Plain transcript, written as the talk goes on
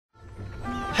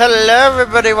Hello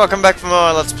everybody, welcome back for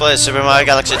more Let's Play Super Mario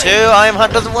Galaxy 2. I am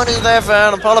Hunter, the one who's there for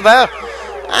an Polar Bear.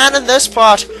 And in this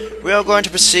part, we are going to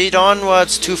proceed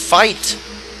onwards to fight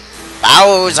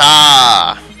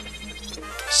Bowser!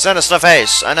 Sinister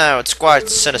face. I know, it's quite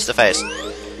sinister face.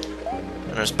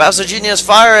 And there's Bowser Jr.'s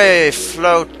fiery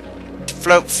flotilla.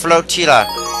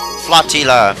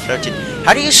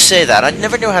 How do you say that? I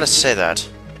never knew how to say that.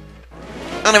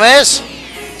 Anyways,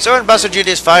 so in Bowser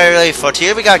Jr.'s fiery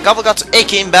flotilla, we got Gobblegot's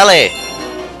aching belly.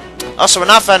 Also, we're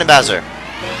not finding Bowser,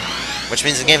 which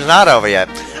means the game's not over yet.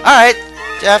 Alright,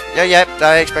 yeah,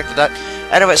 I expected that.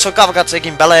 Anyway, so Gobblegot's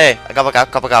aching belly.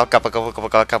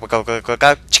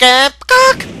 Chicken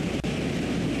cock.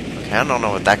 Okay, I don't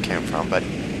know what that came from, but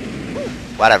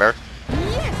whatever.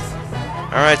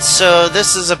 Alright, so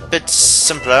this is a bit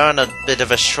simpler and a bit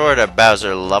of a shorter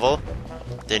Bowser level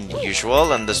than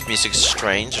usual, and this music's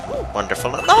strange and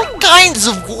wonderful and all kinds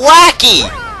of wacky!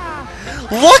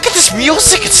 Look at this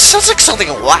music! It sounds like something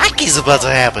wacky's about to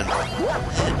happen!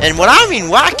 And when I mean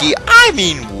wacky, I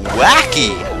mean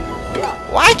wacky!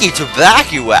 Wacky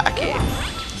tobacco wacky!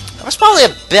 That was probably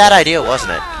a bad idea,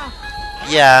 wasn't it?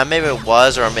 Yeah, maybe it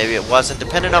was, or maybe it wasn't,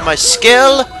 depending on my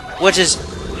skill, which is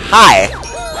high.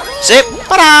 See?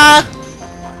 Ta-da!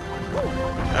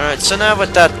 Alright, so now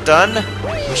with that done,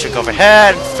 we should go over here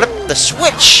and flip the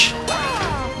switch!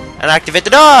 And activate the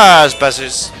doors! Bowser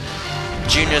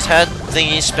Jr.'s head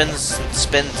thingy spins and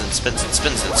spins and spins and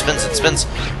spins and spins and spins.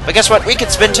 But guess what? We can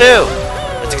spin too!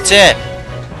 As you can see.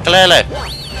 Clearly.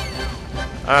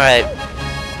 Alright.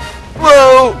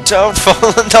 Whoa! Don't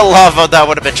fall into lava. That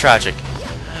would have been tragic.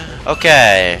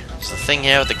 Okay. There's the thing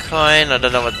here with the coin. I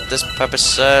don't know what this purpose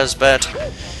serves, but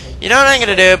you know what I'm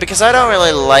gonna do? Because I don't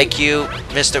really like you,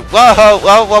 Mr. Whoa!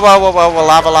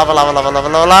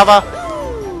 Lava.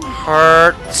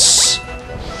 Hurts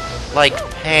like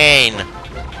pain.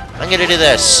 I'm gonna do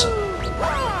this.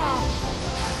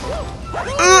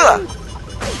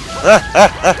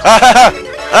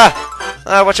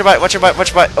 Watch your bite, watch your bite,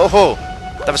 watch your bite. Oh,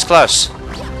 that was close.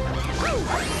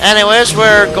 Anyways,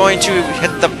 we're going to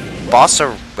hit the boss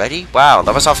already? Wow,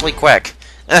 that was awfully quick.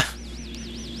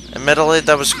 Admittedly,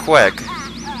 that was quick.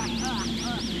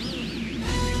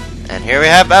 And here we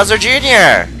have Bowser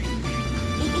Jr.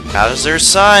 Bowser's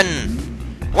son.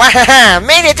 Wow,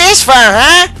 made it this far,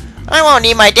 huh? I won't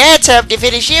need my dad's help to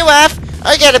finish you off.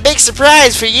 I got a big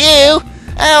surprise for you.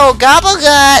 Oh,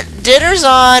 Gobblegut, dinner's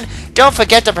on. Don't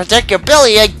forget to protect your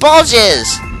bellyache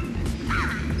bulges.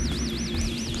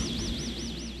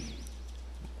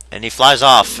 And he flies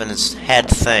off in his head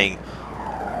thing.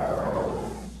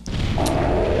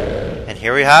 And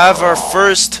here we have our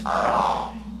first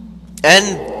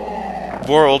end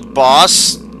world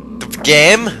boss of the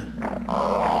game,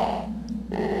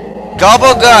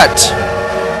 Gobblegut.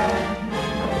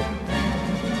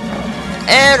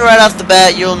 And right off the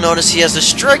bat, you'll notice he has a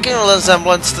striking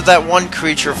resemblance to that one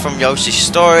creature from Yoshi's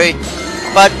story,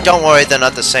 but don't worry, they're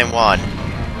not the same one.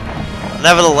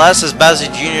 Nevertheless, as Bowser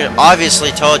Jr.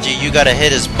 obviously told you, you gotta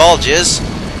hit his bulges,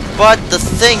 but the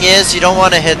thing is, you don't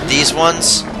want to hit these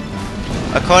ones.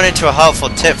 According to a helpful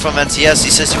tip from NCS,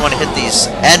 he says you want to hit these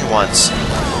end ones.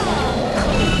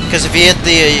 Because if you hit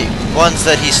the ones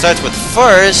that he starts with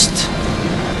first,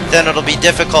 then it'll be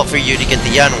difficult for you to get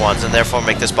the end ones, and therefore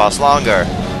make this boss longer.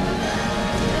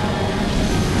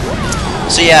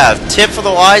 So yeah, tip for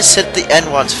the wise, hit the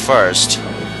end ones first.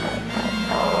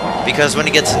 Because when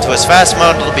he gets into his fast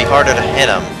mode, it'll be harder to hit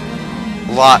him.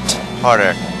 A lot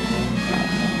harder.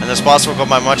 And this boss will go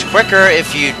by much quicker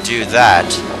if you do that.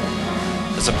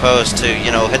 As opposed to, you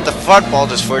know, hit the front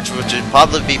bulges first, which would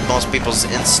probably be most people's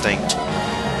instinct.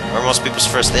 Or most people's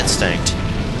first instinct.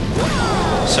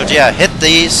 So yeah, hit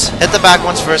these, hit the back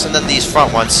ones first, and then these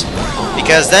front ones.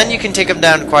 Because then you can take them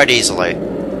down quite easily.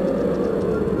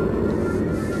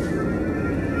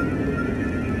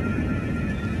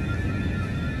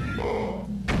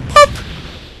 Pop!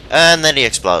 And then he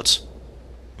explodes.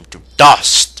 Into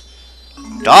dust!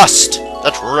 Dust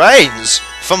that rains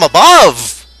from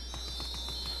above!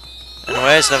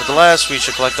 Anyways, nevertheless, we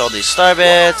should collect all these star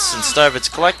bits, and star bits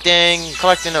collecting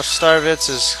of star bits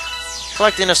is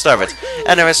collecting of star bits.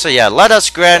 Anyway, so yeah, let us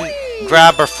grab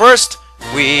our first.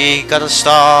 We got a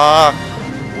star.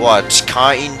 What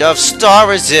kind of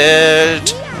star is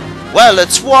it? Well,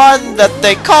 it's one that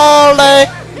they call a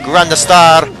Grand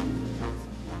Star.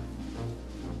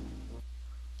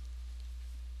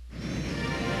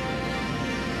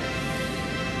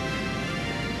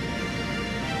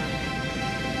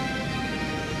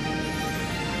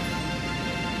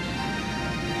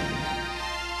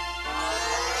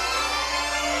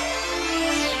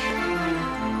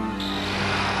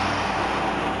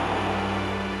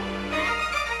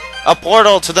 A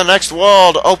portal to the next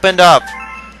world opened up.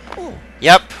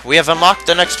 Yep, we have unlocked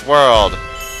the next world.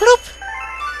 Bloop.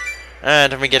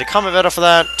 And we get a comment medal for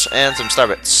that, and some star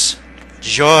bits.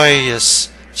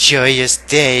 Joyous, joyous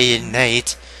day and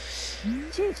night.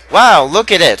 Wow,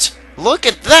 look at it. Look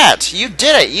at that! You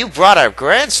did it! You brought a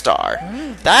Grand Star!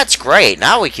 That's great!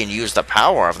 Now we can use the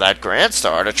power of that Grand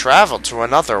Star to travel to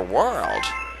another world.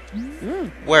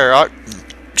 We're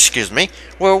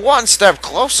one step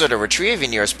closer to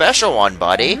retrieving your special one,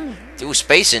 buddy. Through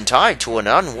space and time to an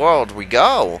unknown world we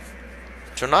go.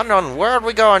 To an unknown world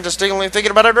we go. I'm just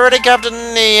thinking about it already, Captain.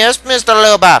 Yes, Mr.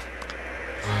 Luba.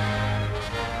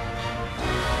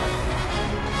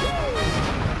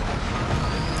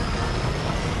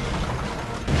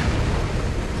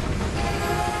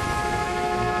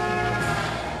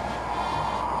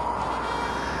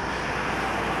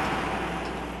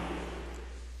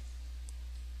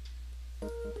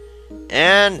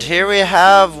 And here we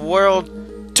have World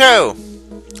 2,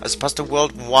 as opposed to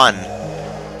World 1.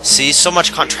 See, so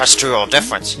much contrastual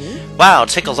difference. Wow,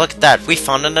 take a look at that. We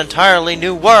found an entirely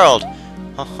new world.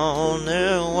 A whole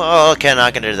new world. Okay,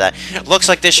 not gonna do that. Looks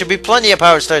like there should be plenty of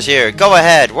power stars here. Go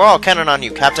ahead. We're all counting on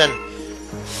you, Captain.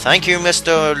 Thank you,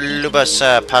 Mr. Lubas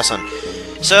Passon.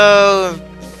 So,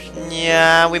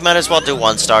 yeah, we might as well do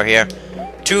 1 star here.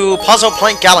 To Puzzle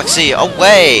Plank Galaxy,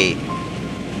 away!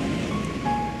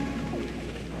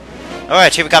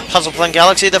 Alright, here we got Puzzle Plank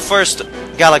Galaxy, the first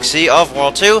galaxy of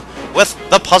World 2, with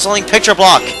the puzzling picture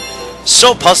block.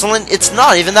 So puzzling, it's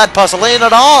not even that puzzling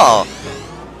at all!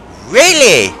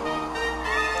 Really?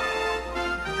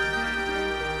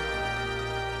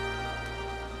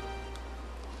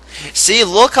 See,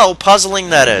 look how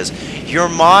puzzling that is. Your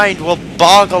mind will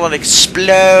boggle and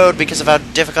explode because of how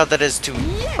difficult that is to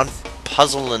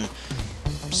unpuzzle and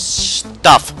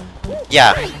stuff.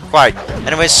 Yeah, right.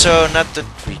 Anyway, so not that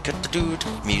we got to do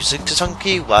music is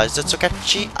hunky. Why is it so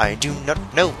catchy? I do not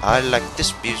know. I like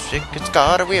this music. It's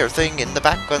got a weird thing in the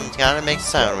background. It kind of makes it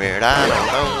sound weird. I don't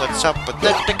know what's up with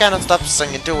it. They kind of stop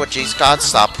singing to what she's got.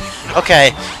 Stop.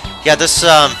 Okay. Yeah, this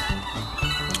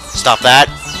stop that.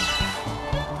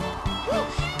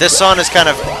 This song is kind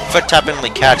of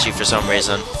foot-tappingly catchy for some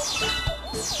reason,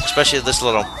 especially this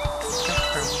little.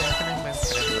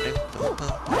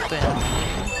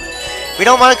 We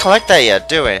don't want to collect that yet,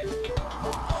 do we?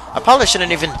 I probably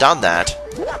shouldn't even done that.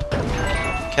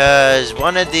 Because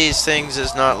one of these things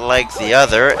is not like the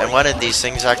other, and one of these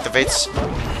things activates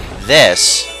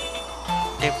this.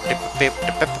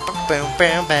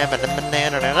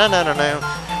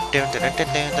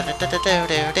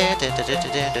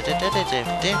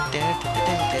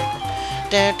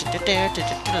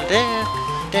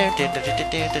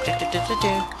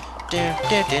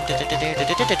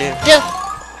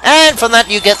 And from that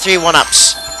you get 3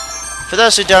 1-ups. For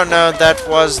those who don't know, that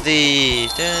was the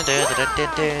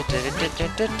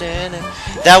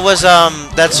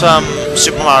that's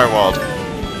Super Mario World.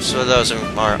 So those who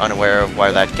are unaware of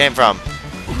where that came from,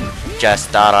 just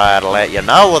thought I'd let you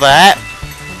know that.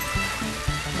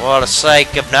 For the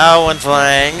sake of knowing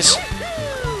things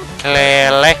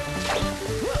clearly.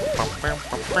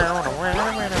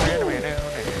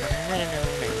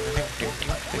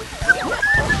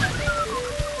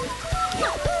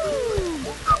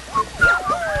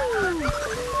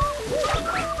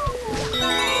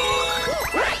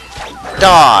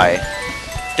 Die!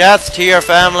 Death to your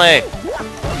family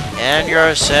and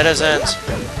your citizens.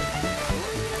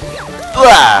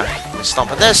 Stomp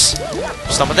at this,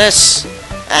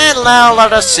 and now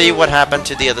let us see what happened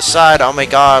to the other side. Oh my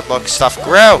god, look, stuff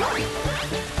grew.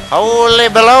 Holy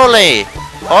baloney!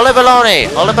 Holy baloney!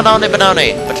 Holy baloney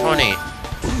banoni! Batoni!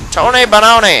 Tony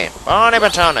banoni! Boni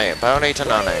batoni! Boni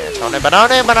tanoni! Tony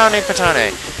banoni! Banoni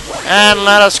patoni! And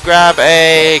let us grab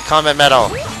a combat medal.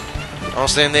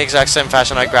 Mostly in the exact same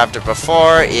fashion I grabbed it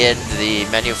before in the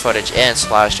menu footage and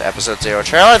 / episode 0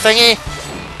 trailer thingy.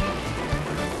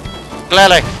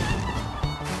 Gladly.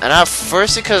 And now,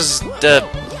 first, because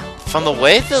from the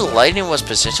way the lightning was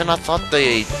positioned, I thought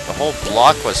the whole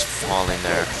block was falling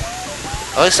there.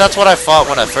 At least that's what I thought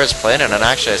when I first played it, and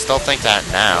actually I still think that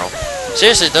now.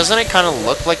 Seriously, doesn't it kind of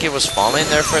look like it was falling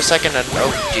there for a second? And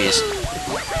oh, jeez.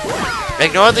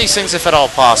 Ignore these things if at all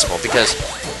possible, because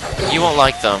you won't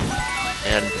like them.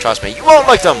 And trust me, you won't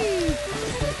like them!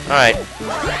 Alright.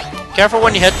 Careful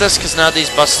when you hit this, because now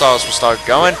these bus stalls will start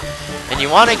going. And you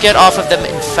want to get off of them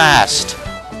fast.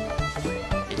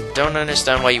 I don't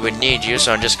understand why you would need you,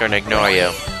 so I'm just going to ignore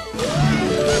you.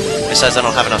 Besides, I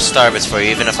don't have enough starbits for you,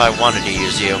 even if I wanted to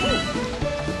use you.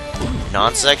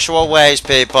 Non-sexual ways,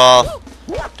 people.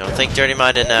 Don't think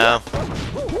dirty-minded now.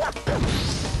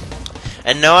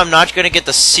 And no, I'm not going to get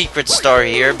the secret star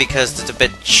here because it's a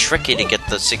bit tricky to get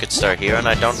the secret star here, and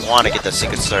I don't want to get the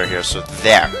secret star here, so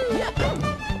there.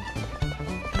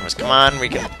 Anyways, come on, we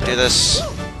can do this.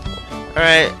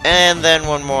 Alright, and then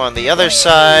one more on the other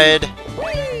side.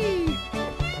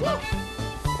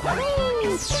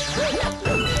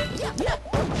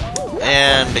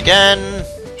 And again.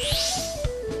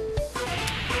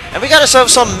 And we got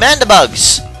ourselves some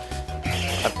mandibugs!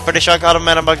 I'm pretty sure I got a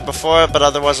mandibug before, but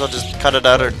otherwise I'll just cut it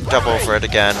out or jump over it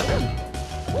again.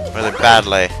 Really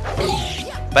badly.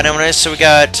 But anyways, so we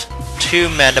got 2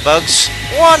 mandibugs.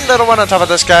 One little one on top of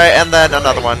this guy, and then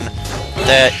another one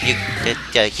that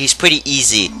he's pretty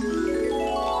easy.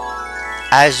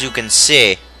 As you can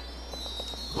see.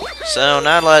 So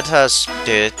now let us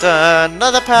do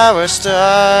another power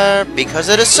star, because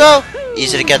it is so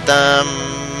easy to get them.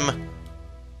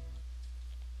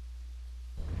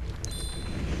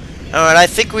 Alright, I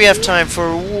think we have time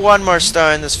for one more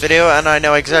star in this video, and I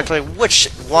know exactly which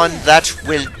one that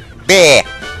will be.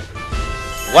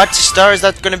 What star is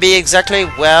that going to be exactly?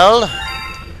 Well,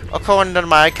 according to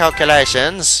my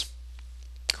calculations,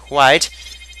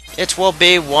 it will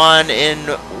be one in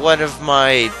one of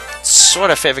my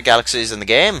sort of favorite galaxies in the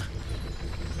game,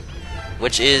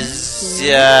 which is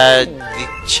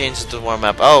change the world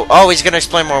map. Oh, he's going to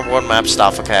explain more world map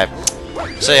stuff. Okay,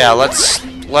 so yeah, let's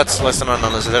listen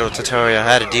on this little tutorial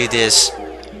how to do this.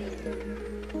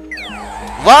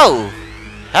 Whoa!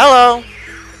 Hello!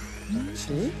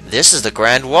 This is the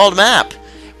Grand World Map.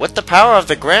 With the power of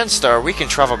the Grand Star, we can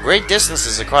travel great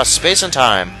distances across space and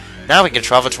time. Now we can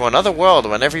travel to another world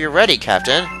whenever you're ready,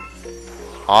 Captain.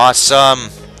 Awesome!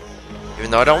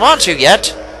 Even though I don't want to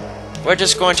yet, we're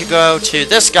just going to go to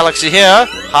this galaxy here,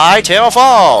 Hightail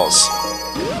Falls.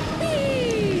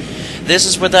 This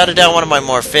is without a doubt one of my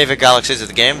more favorite galaxies of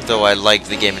the game, though I like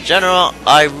the game in general.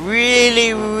 I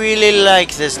really, really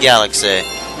like this galaxy.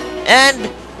 And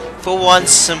for one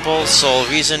simple sole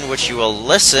reason, which you will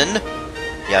listen.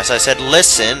 Yes, I said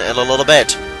listen in a little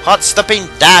bit. Hot Stepping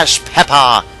Dash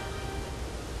Pepper!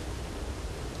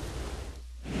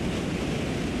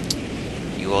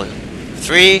 You will...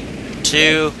 3,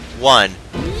 2, 1.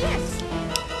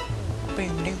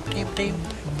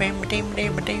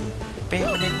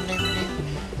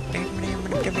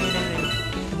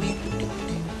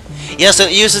 Yes,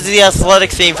 it uses the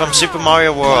athletic theme from Super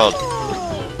Mario World.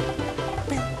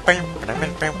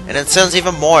 And it sounds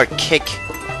even more kick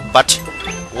butt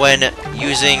when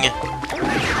using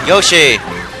Yoshi.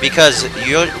 Because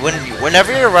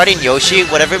whenever you're riding Yoshi,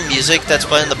 whatever music that's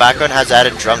playing in the background has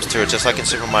added drums to it, just like in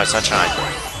Super Mario Sunshine.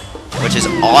 Which is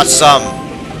awesome.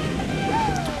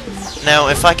 Now,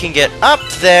 if I can get up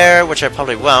there, which I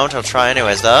probably won't, I'll try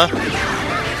anyways, though.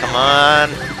 Come on.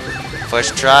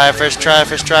 First try, first try,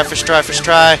 first try, first try, first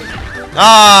try.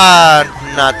 Ah,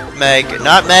 nutmeg,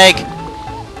 nutmeg.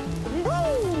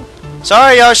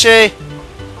 Sorry, Yoshi.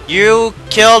 You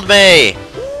killed me.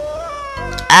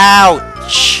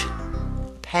 Ouch.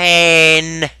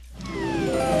 Pain.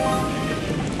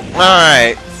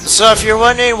 Alright, so if you're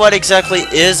wondering what exactly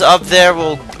is up there,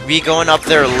 we'll be going up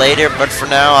there later, but for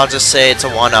now, I'll just say it's a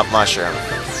one-up mushroom.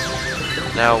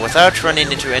 Now, without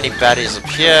running into any baddies up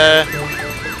here,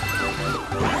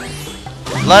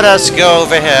 let us go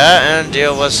over here and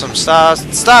deal with some stuff.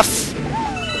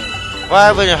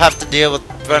 Why would you have to deal with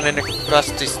running across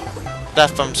these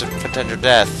platforms of potential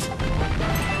death?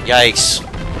 Yikes.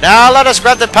 Now let us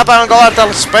grab the pepper and go at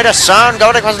the speed of sound,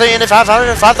 going across the universe. Oh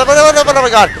my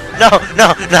god.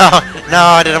 No,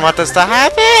 I didn't want this to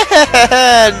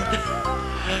happen.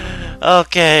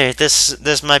 Okay,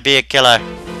 this might be a killer.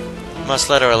 Most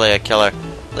literally a killer.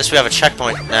 At least we have a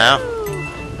checkpoint now.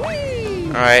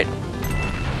 Alright.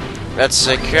 Let's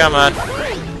see, come on.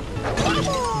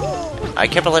 I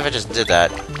can't believe I just did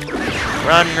that.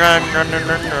 Run.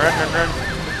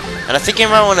 And I think you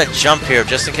might want to jump here,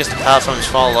 just in case the platforms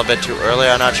fall a little bit too early.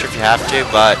 I'm not sure if you have to,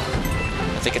 but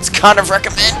I think it's kind of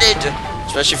recommended.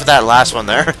 Especially for that last one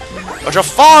there. Which will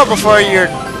fall before your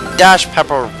dash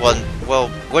pepper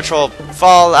which will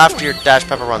fall after your dash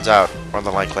pepper runs out, more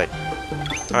than likely.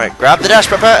 Alright, grab the dash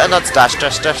pepper, and let's dash.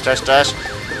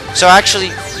 So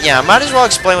actually, yeah, I might as well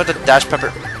explain what the dash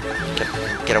pepper...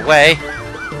 Get away.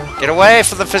 Get away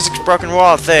from the physics broken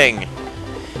wall thing.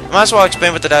 I might as well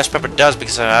explain what the dash pepper does,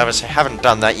 because I obviously haven't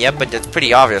done that yet, but it's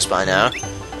pretty obvious by now.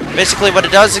 Basically, what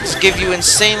it does is give you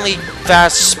insanely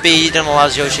fast speed and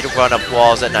allows Yoshi to run up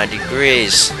walls at 90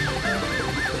 degrees.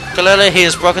 Clearly, he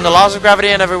has broken the laws of gravity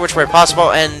in every which way possible,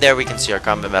 and there we can see our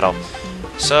combat medal.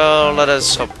 So, let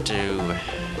us hope to...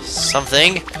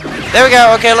 something. There we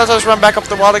go. Okay, let us run back up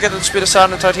the wall to get the speed of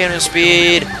sound and titanium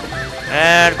speed.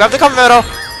 And grab the combat medal.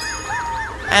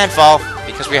 and fall,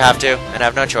 because we have to, and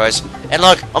have no choice. And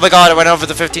look, oh my god, I went over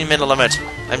the 15-minute limit.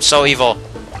 I'm so evil.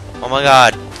 Oh my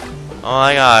god. Oh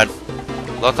my god.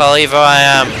 Look how evil I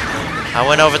am. I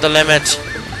went over the limit.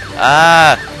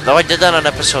 Though I did that on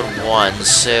episode 1,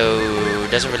 so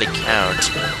it doesn't really count.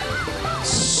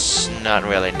 It's not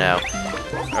really, no.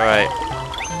 Alright.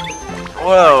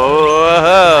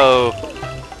 Whoa, whoa.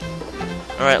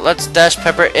 Alright, let's dash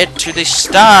pepper it to the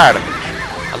start.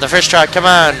 On the first try, come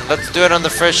on. Let's do it on the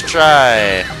first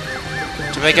try.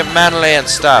 To make it manly and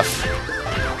stuff.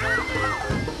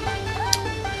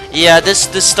 Yeah, this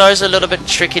star's a little bit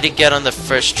tricky to get on the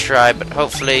first try, but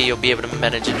hopefully you'll be able to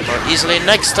manage it more easily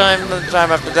next time, the time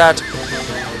after that.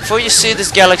 Before you see,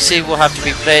 this galaxy will have to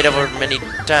be played over many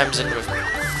times and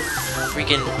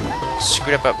freaking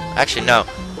screwed up. Actually, no.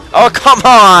 Oh, come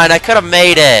on! I could have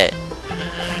made it!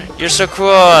 You're so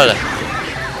cruel!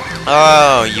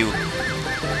 Oh, you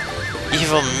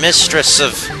evil mistress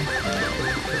of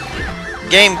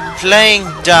game playing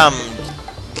dumb.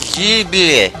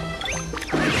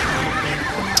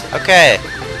 Okay.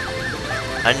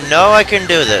 I know I can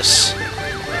do this.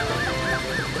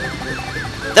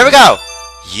 There we go!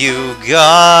 You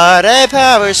got a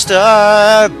power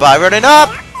star by running up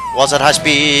walls at high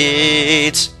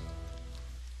speeds.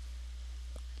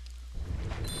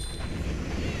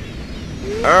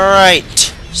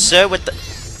 Alright. So with the...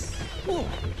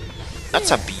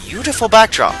 That's a beautiful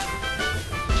backdrop.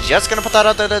 Just gonna put that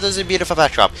out there, that is a beautiful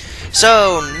backdrop.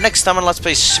 So, next time on Let's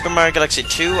Play Super Mario Galaxy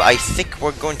 2, I think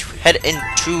we're going to head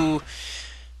into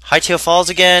Hightail Falls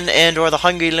again, and or the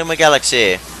Hungry Luma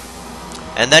Galaxy.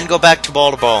 And then go back to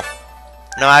Boulder Ball.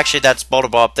 No, actually, that's Boulder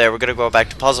Ball up there. We're gonna go back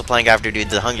to Puzzle Playing after we do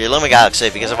the Hungry Luma Galaxy,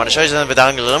 because I want to show you something about the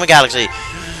Hungry Luma Galaxy.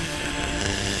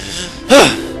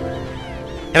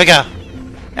 Here we go.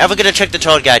 And we're gonna check the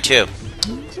Toad guy, too.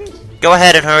 Go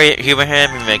ahead and hurry, humor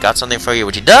him. He may got something for you,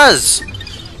 which he does.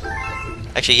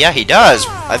 Actually, yeah, he does.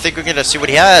 I think we're gonna see what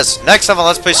he has. Next time on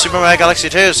Let's Play Super Mario Galaxy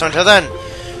 2. So until then,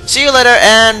 see you later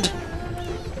and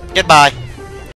goodbye.